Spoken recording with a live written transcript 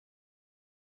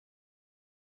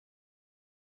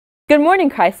Good morning,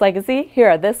 Christ Legacy. Here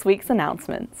are this week's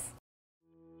announcements.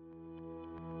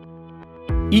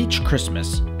 Each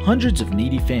Christmas, hundreds of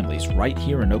needy families right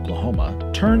here in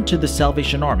Oklahoma turn to the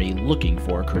Salvation Army looking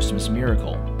for a Christmas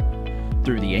miracle.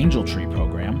 Through the Angel Tree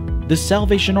program, the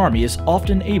Salvation Army is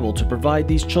often able to provide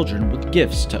these children with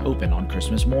gifts to open on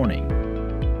Christmas morning.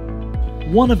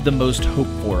 One of the most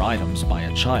hoped-for items by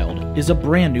a child is a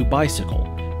brand new bicycle,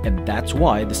 and that's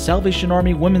why the Salvation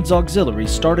Army Women's Auxiliary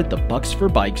started the Bucks for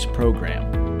Bikes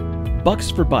program. Bucks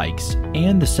for Bikes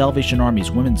and the Salvation Army's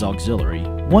Women's Auxiliary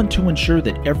want to ensure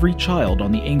that every child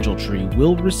on the Angel Tree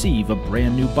will receive a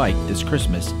brand new bike this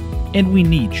Christmas, and we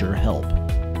need your help.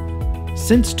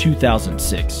 Since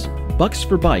 2006, Bucks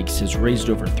for Bikes has raised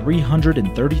over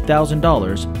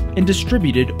 $330,000 and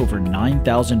distributed over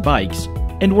 9,000 bikes,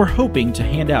 and we're hoping to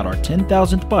hand out our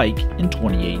 10,000th bike in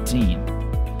 2018.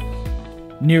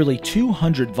 Nearly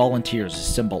 200 volunteers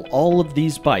assemble all of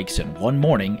these bikes in one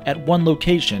morning at one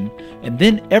location, and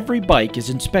then every bike is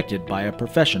inspected by a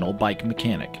professional bike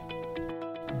mechanic.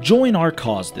 Join our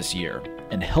cause this year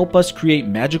and help us create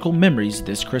magical memories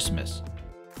this Christmas.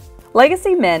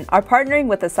 Legacy Men are partnering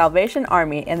with the Salvation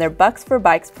Army in their Bucks for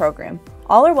Bikes program.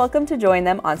 All are welcome to join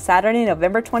them on Saturday,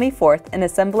 November 24th in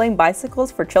assembling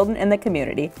bicycles for children in the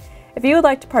community. If you would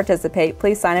like to participate,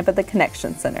 please sign up at the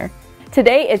Connection Center.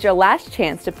 Today is your last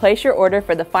chance to place your order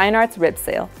for the Fine Arts Rib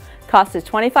Sale. Cost is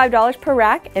 $25 per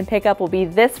rack and pickup will be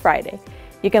this Friday.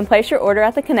 You can place your order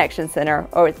at the Connection Center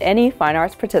or with any Fine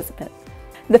Arts participant.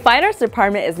 The Fine Arts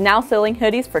Department is now selling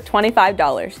hoodies for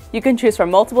 $25. You can choose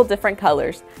from multiple different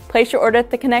colors. Place your order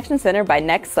at the Connection Center by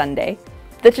next Sunday.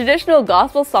 The Traditional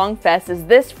Gospel Song Fest is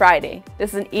this Friday.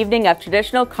 This is an evening of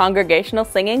traditional congregational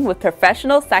singing with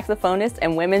professional saxophonists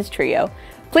and women's trio.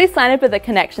 Please sign up at the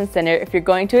Connection Center if you're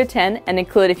going to attend and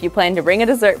include if you plan to bring a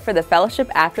dessert for the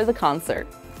fellowship after the concert.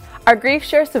 Our Grief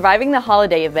Share Surviving the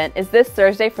Holiday event is this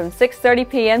Thursday from 6:30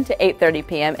 p.m. to 8:30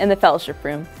 p.m. in the fellowship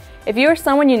room. If you or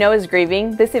someone you know is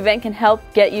grieving, this event can help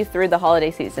get you through the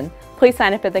holiday season. Please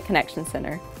sign up at the Connection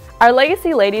Center. Our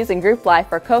Legacy Ladies in Group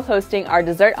Life are co-hosting our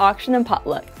dessert auction and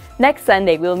potluck. Next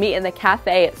Sunday, we will meet in the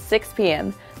cafe at 6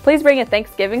 p.m. Please bring a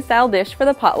Thanksgiving-style dish for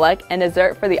the potluck and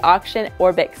dessert for the auction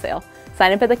or bake sale.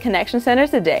 Sign up at the Connection Center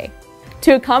today.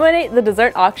 To accommodate the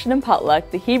dessert auction and potluck,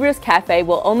 the Hebrews Cafe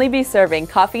will only be serving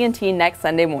coffee and tea next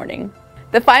Sunday morning.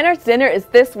 The Fine Arts Dinner is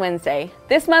this Wednesday.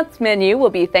 This month's menu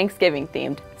will be Thanksgiving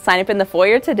themed. Sign up in the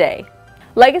foyer today.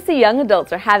 Legacy Young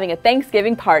Adults are having a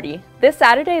Thanksgiving party. This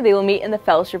Saturday, they will meet in the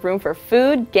fellowship room for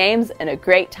food, games, and a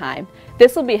great time.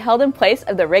 This will be held in place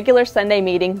of the regular Sunday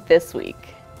meeting this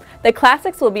week. The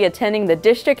Classics will be attending the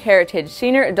District Heritage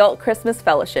Senior Adult Christmas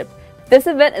Fellowship. This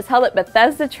event is held at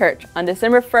Bethesda Church on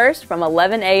December 1st from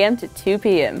 11 a.m. to 2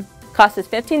 p.m. Cost is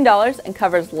 $15 and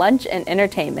covers lunch and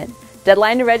entertainment.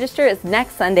 Deadline to register is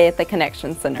next Sunday at the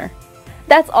Connection Center.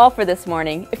 That's all for this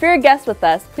morning. If you're a guest with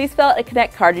us, please fill out a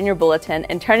Connect card in your bulletin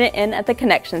and turn it in at the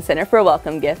Connection Center for a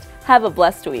welcome gift. Have a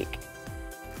blessed week.